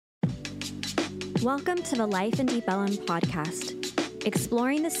Welcome to the Life in Deep Ellum podcast,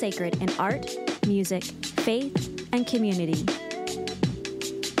 exploring the sacred in art, music, faith, and community.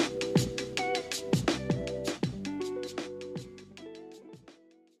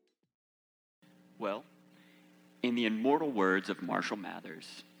 Well, in the immortal words of Marshall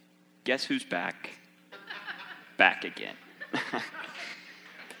Mathers, guess who's back? Back again.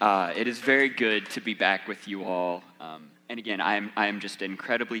 It is very good to be back with you all. And again, I am just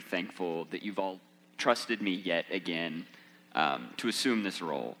incredibly thankful that you've all trusted me yet again to assume this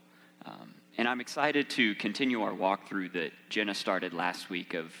role. And I'm excited to continue our walkthrough that Jenna started last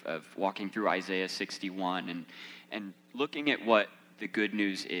week of walking through Isaiah 61 and looking at what the good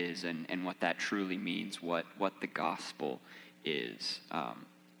news is and what that truly means, what the gospel is.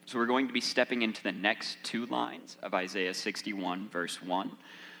 So we're going to be stepping into the next two lines of Isaiah 61, verse 1.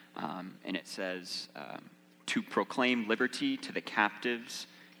 And it says, to proclaim liberty to the captives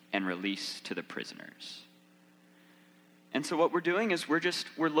and release to the prisoners. And so what we're doing is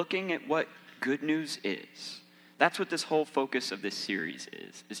we're looking at what good news is. That's what this whole focus of this series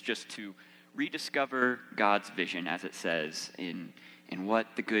is just to rediscover God's vision, as it says, in what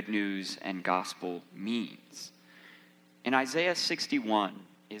the good news and gospel means. And Isaiah 61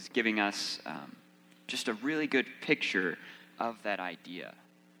 is giving us just a really good picture of that idea.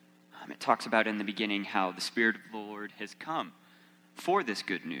 It talks about in the beginning how the Spirit of the Lord has come for this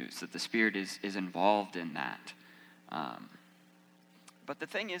good news, that the Spirit is involved in that. But the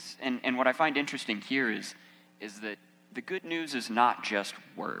thing is, and what I find interesting here is that the good news is not just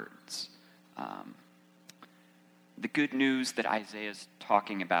words. The good news that Isaiah is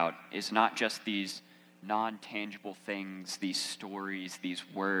talking about is not just these non-tangible things, these stories, these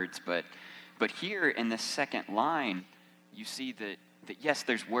words, but here in the second line, you see that yes,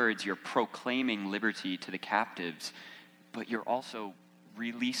 there's words, you're proclaiming liberty to the captives, but you're also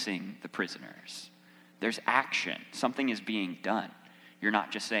releasing the prisoners. There's action. Something is being done. You're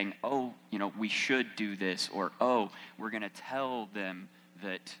not just saying, we should do this, or, we're going to tell them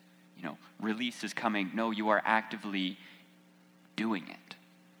that, release is coming. No, you are actively doing it.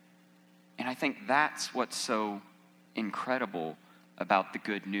 And I think that's what's so incredible about the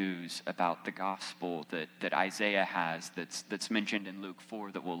good news, about the gospel that Isaiah has, that's mentioned in Luke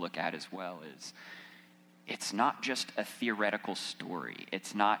 4 that we'll look at as well, is it's not just a theoretical story.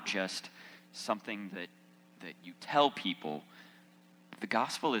 It's not just something that you tell people. The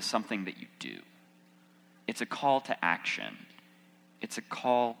gospel is something that you do. It's a call to action. It's a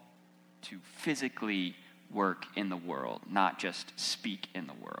call to physically work in the world, not just speak in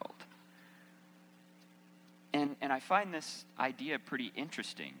the world. And I find this idea pretty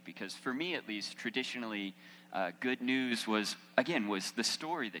interesting because for me at least, traditionally, good news was the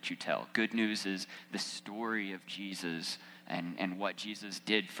story that you tell. Good news is the story of Jesus and what Jesus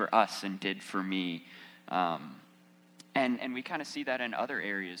did for us and did for me. And we kind of see that in other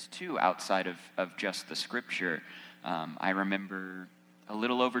areas too, outside of just the scripture. I remember a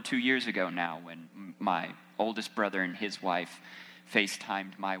little over 2 years ago now when my oldest brother and his wife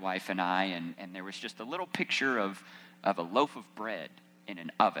FaceTimed my wife and I, and there was just a little picture of a loaf of bread in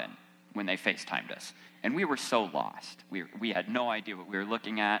an oven when they FaceTimed us. And we were so lost. We had no idea what we were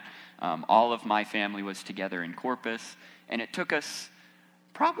looking at. All of my family was together in Corpus, and it took us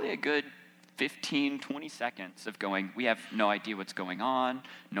probably a good 15, 20 seconds of going, we have no idea what's going on.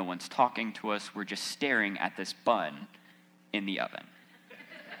 No one's talking to us. We're just staring at this bun in the oven.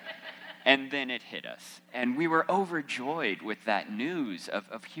 And then it hit us. And we were overjoyed with that news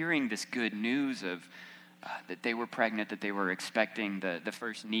of hearing this good news of that they were pregnant, that they were expecting the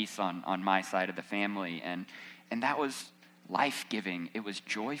first niece on my side of the family. And that was life-giving. It was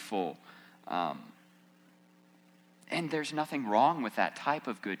joyful. And there's nothing wrong with that type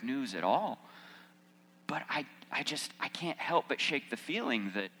of good news at all. But I can't help but shake the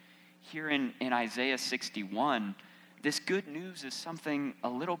feeling that here in Isaiah 61, this good news is something a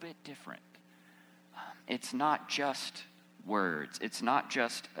little bit different. It's not just words. It's not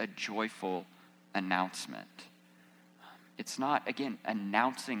just a joyful announcement. It's not, again,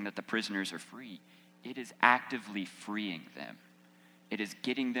 announcing that the prisoners are free. It is actively freeing them. It is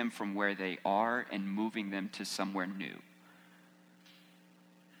getting them from where they are and moving them to somewhere new.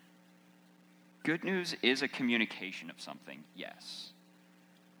 Good news is a communication of something, yes.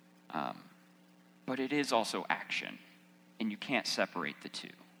 But it is also action. And you can't separate the two.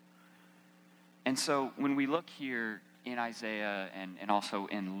 And so when we look here in Isaiah and also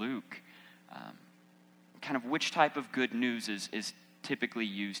in Luke, kind of which type of good news is typically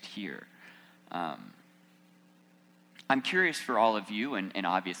used here. I'm curious for all of you, and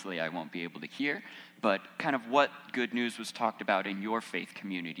obviously I won't be able to hear, but kind of what good news was talked about in your faith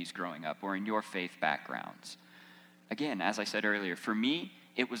communities growing up or in your faith backgrounds. Again, as I said earlier, for me,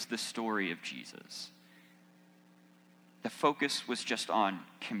 it was the story of Jesus. The focus was just on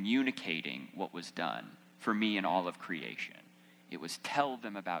communicating what was done for me in all of creation. It was tell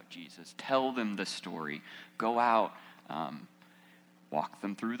them about Jesus, tell them the story, go out, walk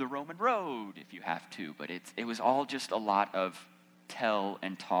them through the Roman road if you have to, but it was all just a lot of tell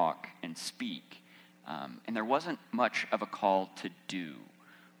and talk and speak. And there wasn't much of a call to do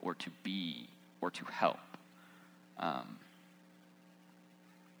or to be or to help.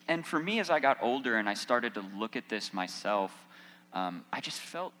 And for me, as I got older and I started to look at this myself, I just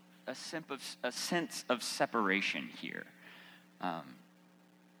felt a sense of separation here.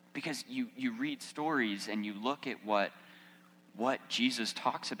 Because you read stories and you look at what Jesus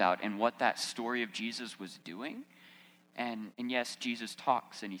talks about and what that story of Jesus was doing. And yes, Jesus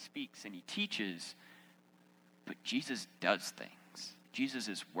talks and he speaks and he teaches, but Jesus does things. Jesus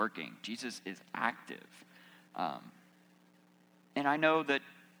is working. Jesus is active. And I know that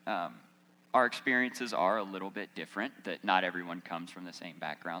our experiences are a little bit different, that not everyone comes from the same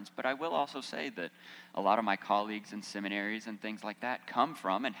backgrounds, but I will also say that a lot of my colleagues in seminaries and things like that come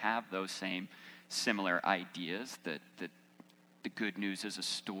from and have those same similar ideas that the good news is a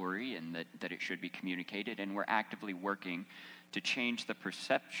story and that it should be communicated, and we're actively working to change the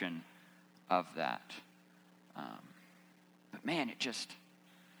perception of that. But man,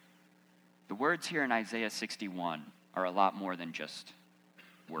 the words here in Isaiah 61 are a lot more than just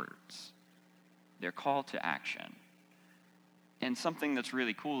words. They're call to action. And something that's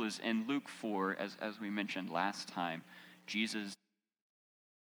really cool is in Luke 4, as we mentioned last time, Jesus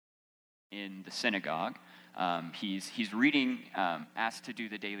in the synagogue, he's reading, asked to do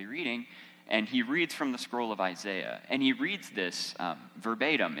the daily reading, and he reads from the scroll of Isaiah. And he reads this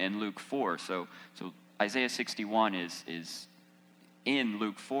verbatim in Luke 4. So Isaiah 61 is in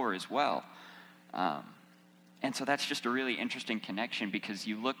Luke 4 as well. And so that's just a really interesting connection, because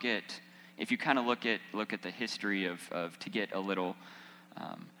you look at, if you kind of look at the history of to get a little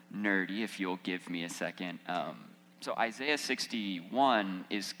nerdy, if you'll give me a second. So Isaiah 61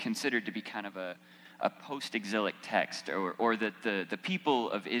 is considered to be kind of a post-exilic text, or that the people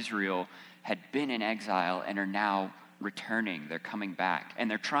of Israel had been in exile and are now returning. They're coming back, and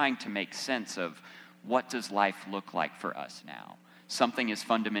they're trying to make sense of what does life look like for us now. Something is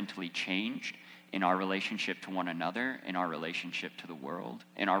fundamentally changed in our relationship to one another, in our relationship to the world,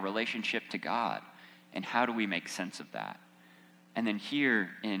 in our relationship to God. And how do we make sense of that? And then here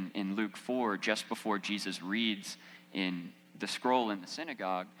in Luke 4, just before Jesus reads in the scroll in the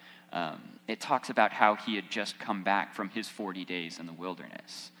synagogue, it talks about how he had just come back from his 40 days in the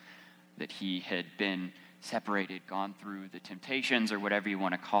wilderness, that he had been separated, gone through the temptations, or whatever you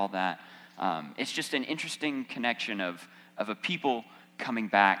want to call that. It's just an interesting connection of a people coming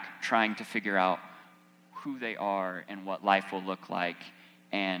back, trying to figure out who they are and what life will look like,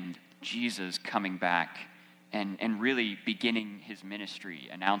 and Jesus coming back and really beginning his ministry,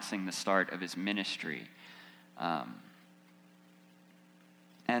 announcing the start of his ministry.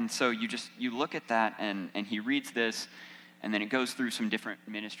 And so you look at that, and he reads this, and then it goes through some different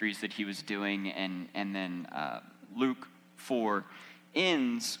ministries that he was doing, and then Luke 4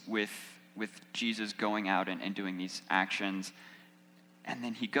 ends with Jesus going out and doing these actions. And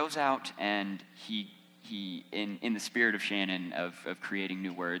then he goes out and he in the spirit of Shannon of creating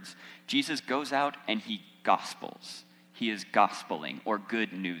new words, Jesus goes out and he gospels. He is gospeling or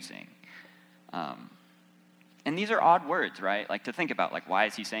good newsing. And these are odd words, right? Like to think about, like, why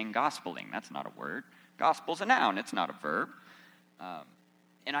is he saying gospeling? That's not a word. Gospel's a noun. It's not a verb.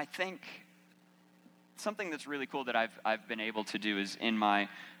 And I think something that's really cool that I've been able to do is in my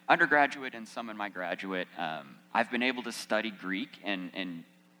undergraduate and some in my graduate, I've been able to study Greek and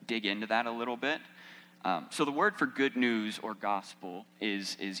dig into that a little bit. So the word for good news or gospel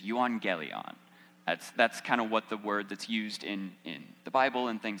is euangelion. That's kind of what the word that's used in the Bible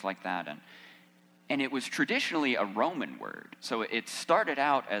and things like that. And it was traditionally a Roman word. So it started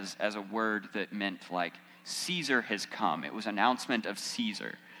out as a word that meant like Caesar has come. It was announcement of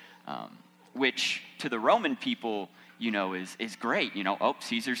Caesar, which to the Roman people, is great. Oh,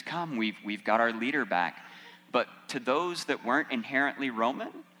 Caesar's come. We've got our leader back. But to those that weren't inherently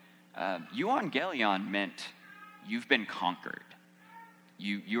Roman, euangelion meant you've been conquered.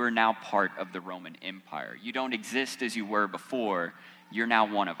 You are now part of the Roman Empire. You don't exist as you were before. You're now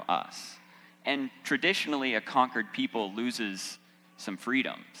one of us. And traditionally, a conquered people loses some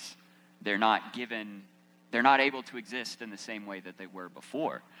freedoms. They're not able to exist in the same way that they were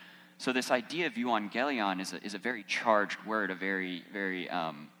before. So this idea of euangelion is a very charged word, a very, very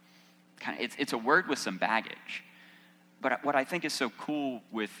it's a word with some baggage. But what I think is so cool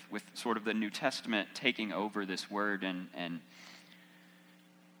with sort of the New Testament taking over this word and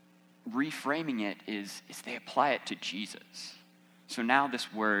reframing it is they apply it to Jesus. So now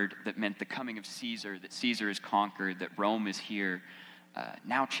this word that meant the coming of Caesar, that Caesar is conquered, that Rome is here,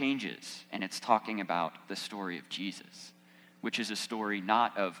 now changes, and it's talking about the story of Jesus, which is a story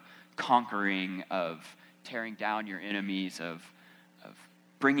not of conquering, of tearing down your enemies, of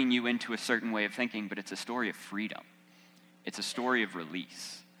bringing you into a certain way of thinking, but it's a story of freedom. It's a story of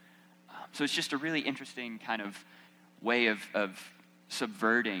release. So it's just a really interesting kind of way of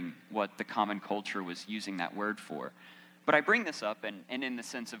subverting what the common culture was using that word for. But I bring this up, and in the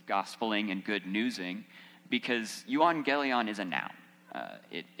sense of gospeling and good newsing, because euangelion is a noun.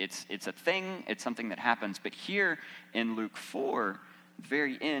 It's a thing, it's something that happens. But here in Luke 4,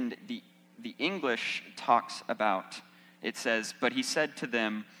 very end, the English talks about, it says, "But he said to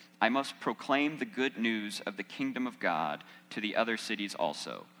them, I must proclaim the good news of the kingdom of God to the other cities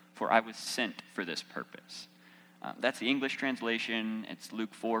also, for I was sent for this purpose." That's the English translation. It's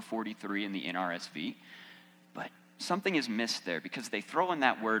Luke 4:43 in the NRSV. But something is missed there because they throw in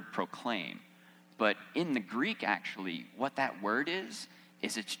that word proclaim. But in the Greek, actually, what that word is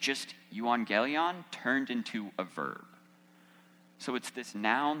it's just euangelion turned into a verb. So it's this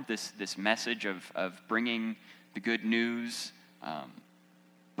noun, this message of bringing the good news,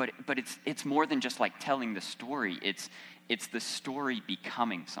 but it's more than just like telling the story. It's the story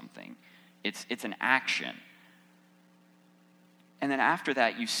becoming something. It's an action. And then after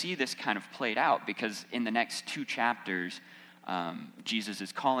that, you see this kind of played out because in the next 2 chapters, Jesus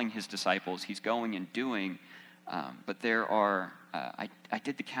is calling his disciples. He's going and doing, but there are. I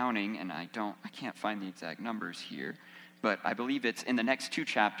did the counting, and I can't find the exact numbers here, but I believe it's in the next 2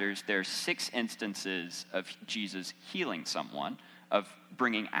 chapters. There's 6 instances of Jesus healing someone, of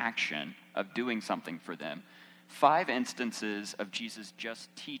bringing action, of doing something for them. 5 instances of Jesus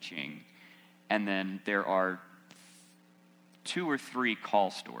just teaching, and then there are 2 or 3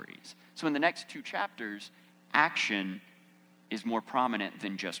 call stories. So in the next 2 chapters, action is more prominent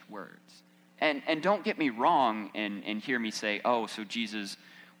than just words. And don't get me wrong and hear me say, oh, so Jesus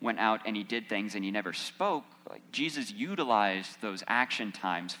went out and he did things and he never spoke. Like, Jesus utilized those action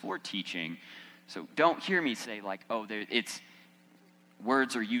times for teaching. So don't hear me say like, oh, it's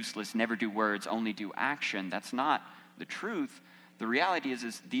words are useless, never do words, only do action. That's not the truth. The reality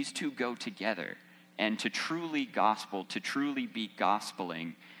is these two go together. And to truly gospel, to truly be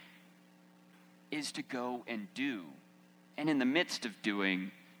gospeling, is to go and do. And in the midst of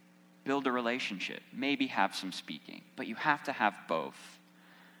doing, build a relationship. Maybe have some speaking. But you have to have both.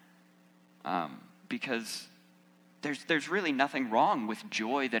 Because there's really nothing wrong with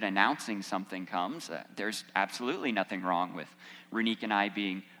joy that announcing something comes. There's absolutely nothing wrong with Renique and I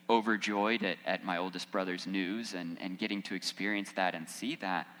being overjoyed at my oldest brother's news and getting to experience that and see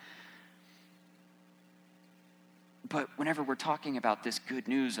that. But whenever we're talking about this good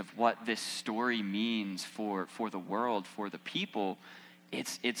news of what this story means for the world, for the people,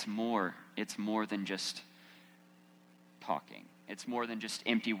 it's more than just talking. It's more than just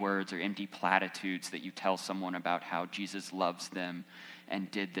empty words or empty platitudes that you tell someone about how Jesus loves them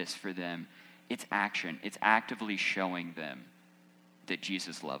and did this for them. It's action. It's actively showing them that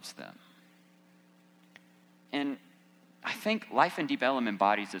Jesus loves them. And I think Life in Deep Ellum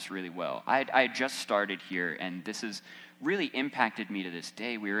embodies this really well. I had just started here, and this has really impacted me to this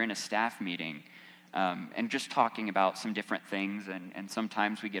day. We were in a staff meeting and just talking about some different things, and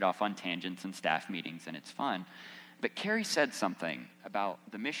sometimes we get off on tangents in staff meetings, and it's fun. But Carrie said something about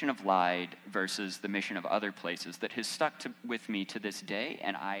the mission of Lyde versus the mission of other places that has stuck with me to this day,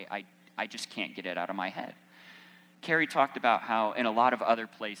 and I just can't get it out of my head. Carrie talked about how in a lot of other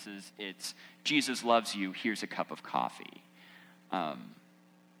places it's Jesus loves you, here's a cup of coffee.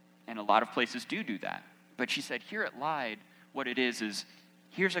 And a lot of places do that. But she said here at Lyde, what it is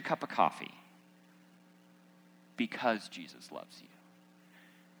here's a cup of coffee because Jesus loves you.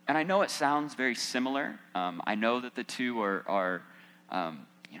 And I know it sounds very similar. I know that the two are a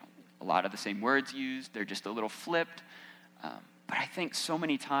lot of the same words used. They're just a little flipped. But I think so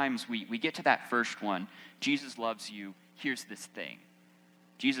many times we get to that first one, Jesus loves you, here's this thing.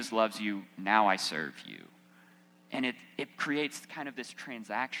 Jesus loves you, now I serve you. And it creates kind of this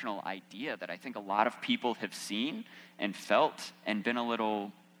transactional idea that I think a lot of people have seen and felt and been a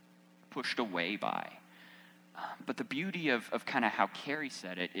little pushed away by. But the beauty of kind of how Carrie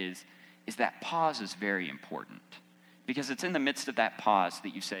said it is that pause is very important. Because it's in the midst of that pause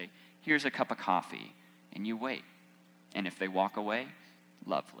that you say, here's a cup of coffee, and you wait. And if they walk away,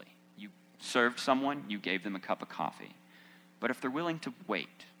 lovely. You served someone, you gave them a cup of coffee. But if they're willing to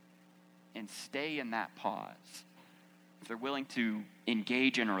wait, and stay in that pause, if they're willing to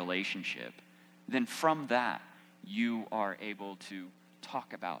engage in a relationship, then from that, you are able to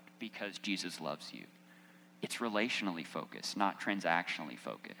talk about because Jesus loves you. It's relationally focused, not transactionally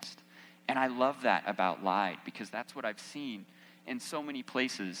focused. And I love that about Lied, because that's what I've seen in so many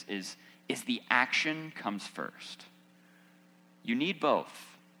places is the action comes first. You need both.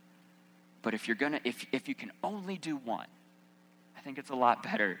 But if you can only do one, I think it's a lot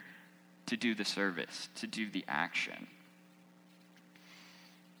better to do the service, to do the action.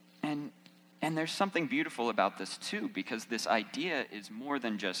 And there's something beautiful about this too, because this idea is more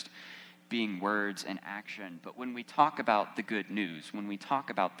than just being words and action. But when we talk about the good news, when we talk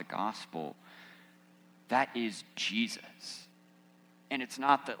about the gospel, that is Jesus. And it's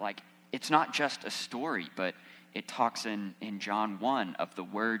not just a story, but it talks in John 1 of the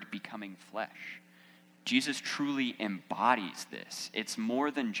Word becoming flesh. Jesus truly embodies this. It's more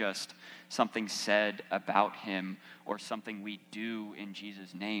than just something said about him or something we do in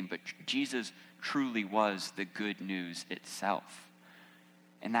Jesus' name, but Jesus truly was the good news itself.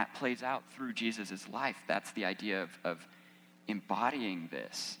 And that plays out through Jesus' life. That's the idea of embodying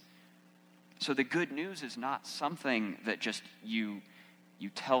this. So the good news is not something that just you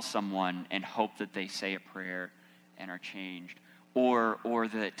tell someone and hope that they say a prayer and are changed, or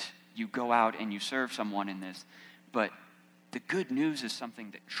that you go out and you serve someone in this, but the good news is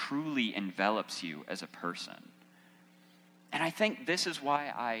something that truly envelops you as a person. And I think this is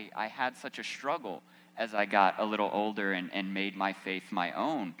why I had such a struggle as I got a little older and made my faith my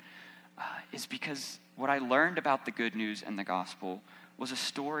own, is because what I learned about the good news and the gospel was a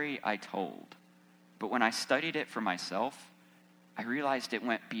story I told. But when I studied it for myself, I realized it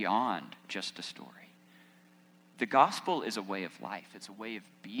went beyond just a story. The gospel is a way of life. It's a way of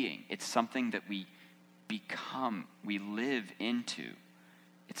being. It's something that we become, we live into.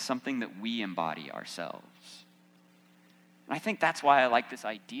 It's something that we embody ourselves. And I think that's why I like this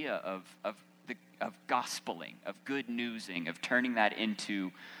idea of gospeling, of good newsing, of turning that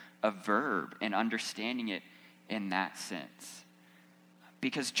into a verb and understanding it in that sense.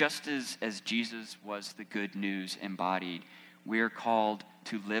 Because just as Jesus was the good news embodied, we're called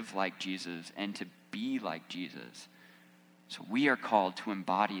to live like Jesus and to be like Jesus. So we are called to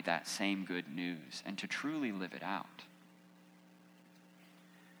embody that same good news and to truly live it out.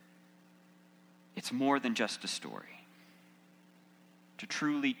 It's more than just a story. To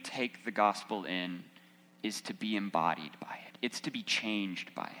truly take the gospel in is to be embodied by it. It's to be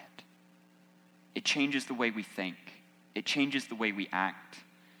changed by it. It changes the way we think. It changes the way we act.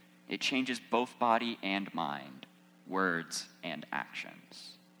 It changes both body and mind, words and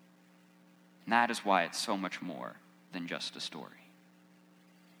actions. And that is why it's so much more than just a story.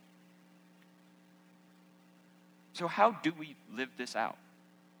 So how do we live this out?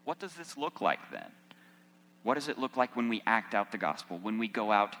 What does this look like then? What does it look like when we act out the gospel, when we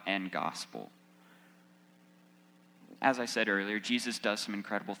go out and gospel? As I said earlier, Jesus does some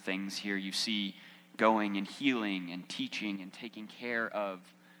incredible things here. You see going and healing and teaching and taking care of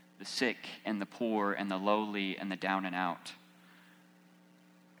the sick and the poor and the lowly and the down and out.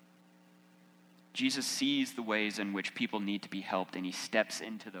 Jesus sees the ways in which people need to be helped, and he steps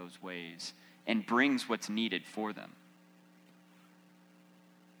into those ways and brings what's needed for them.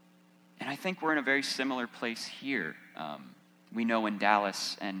 And I think we're in a very similar place here. We know in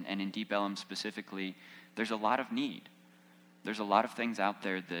Dallas and in Deep Ellum specifically, there's a lot of need. There's a lot of things out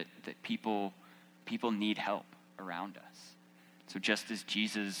there that people need help around us. So just as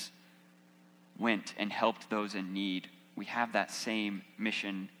Jesus went and helped those in need, we have that same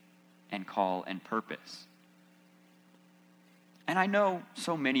mission and call and purpose. And I know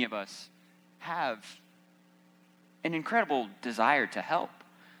so many of us have an incredible desire to help.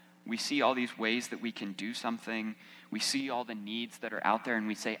 We see all these ways that we can do something. We see all the needs that are out there, and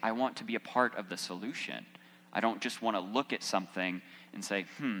we say, I want to be a part of the solution. I don't just want to look at something and say,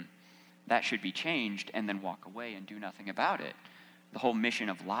 that should be changed, and then walk away and do nothing about it. The whole mission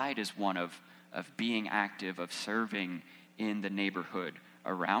of Lied is one of being active, of serving in the neighborhood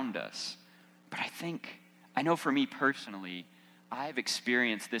around us. But I know for me personally, I've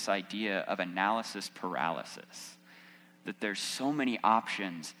experienced this idea of analysis paralysis. That there's so many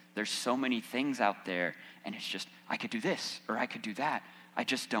options, there's so many things out there, and it's just, I could do this, or I could do that. I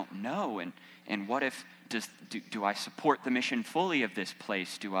just don't know. And what if, do I support the mission fully of this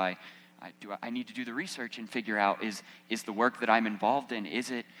place? Do I need to do the research and figure out, is the work that I'm involved in,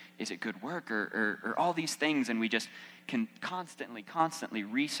 is it good work, or all these things, and we just can constantly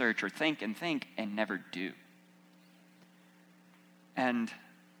research or think and never do. And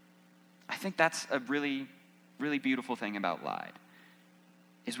I think that's a really, really beautiful thing about Lied.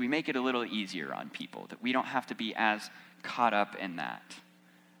 is we make it a little easier on people, that we don't have to be as caught up in that.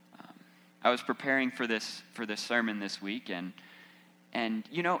 I was preparing for this sermon this week, and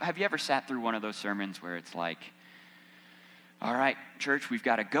have you ever sat through one of those sermons where it's like, all right, church, we've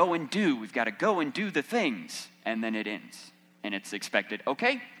got to go and do the things, and then it ends, and it's expected,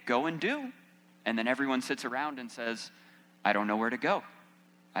 okay, go and do, and then everyone sits around and says, I don't know where to go,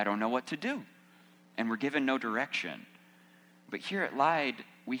 I don't know what to do, and we're given no direction. But here at Lied,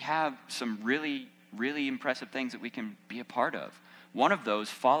 we have some really, really impressive things that we can be a part of. One of those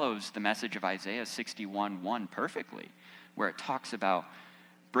follows the message of Isaiah 61:1 perfectly, where it talks about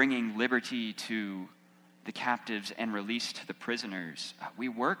bringing liberty to the captives and release to the prisoners. We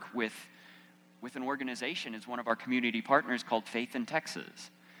work with an organization as one of our community partners called Faith in Texas.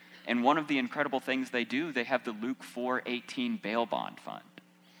 And one of the incredible things they do, they have the Luke 4:18 bail bond fund.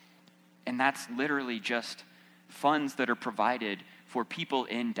 And that's literally just funds that are provided for people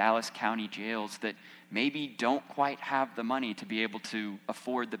in Dallas County jails that maybe don't quite have the money to be able to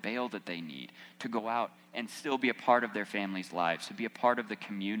afford the bail that they need, to go out and still be a part of their families' lives, to be a part of the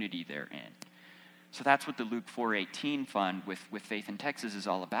community they're in. So that's what the Luke 4:18 fund with Faith in Texas is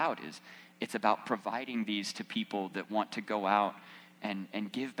all about. It's about providing these to people that want to go out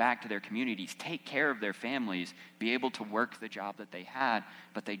and give back to their communities, take care of their families, be able to work the job that they had,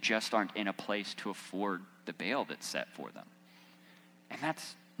 but they just aren't in a place to afford the bail that's set for them. And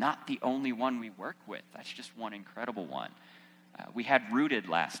that's not the only one we work with. That's just one incredible one. We had Rooted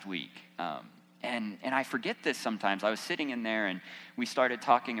last week, and I forget this sometimes. I was sitting in there, and we started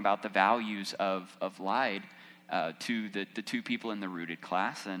talking about the values of Lied to the two people in the Rooted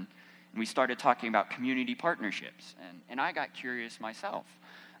class, and we started talking about community partnerships. And I got curious myself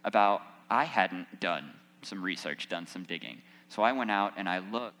about, I hadn't done some research, done some digging. So I went out and I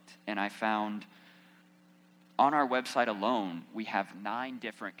looked, and I found on our website alone, we have 9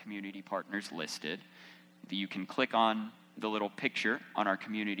 different community partners listed. You can click on the little picture on our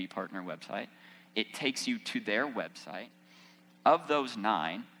community partner website. It takes you to their website. Of those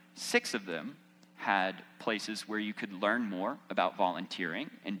 9, 6 of them had places where you could learn more about volunteering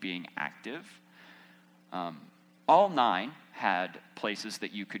and being active. All 9 had places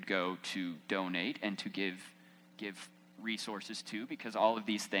that you could go to donate and to give resources to, because all of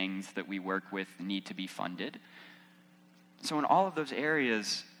these things that we work with need to be funded. So in all of those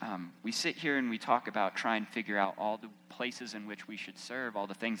areas, we sit here and we talk about trying to figure out all the places in which we should serve, all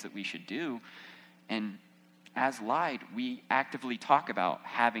the things that we should do. And as Lied, we actively talk about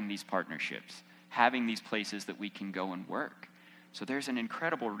having these partnerships, having these places that we can go and work. So there's an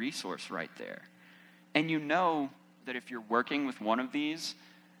incredible resource right there. And you know that if you're working with one of these,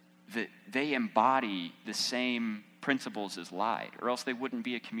 that they embody the same principles as Lied, or else they wouldn't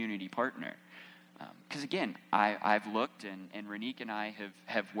be a community partner. Because again, I've looked, and Renique and I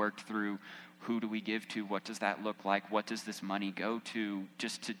have worked through, who do we give to, what does that look like, what does this money go to,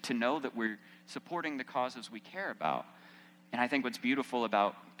 just to know that we're supporting the causes we care about. And I think what's beautiful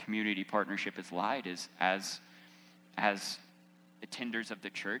about community partnership as Lied is, as attenders of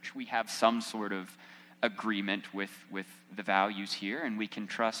the church, we have some sort of agreement with the values here, and we can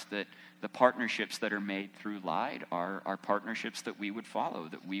trust that the partnerships that are made through Lied are partnerships that we would follow,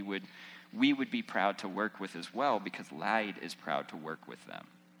 that we would be proud to work with as well, because Lied is proud to work with them.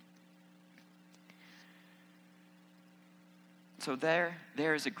 So there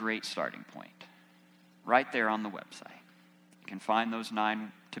is a great starting point, right there on the website. You can find those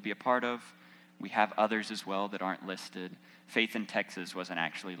 9 to be a part of. We have others as well that aren't listed. Faith in Texas wasn't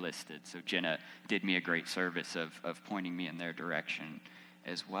actually listed, so Jenna did me a great service of pointing me in their direction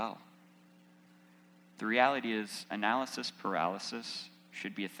as well. The reality is, analysis paralysis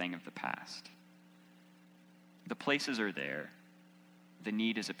should be a thing of the past. The places are there. The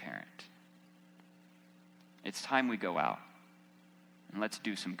need is apparent. It's time we go out, and let's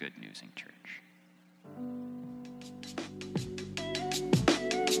do some good news in church.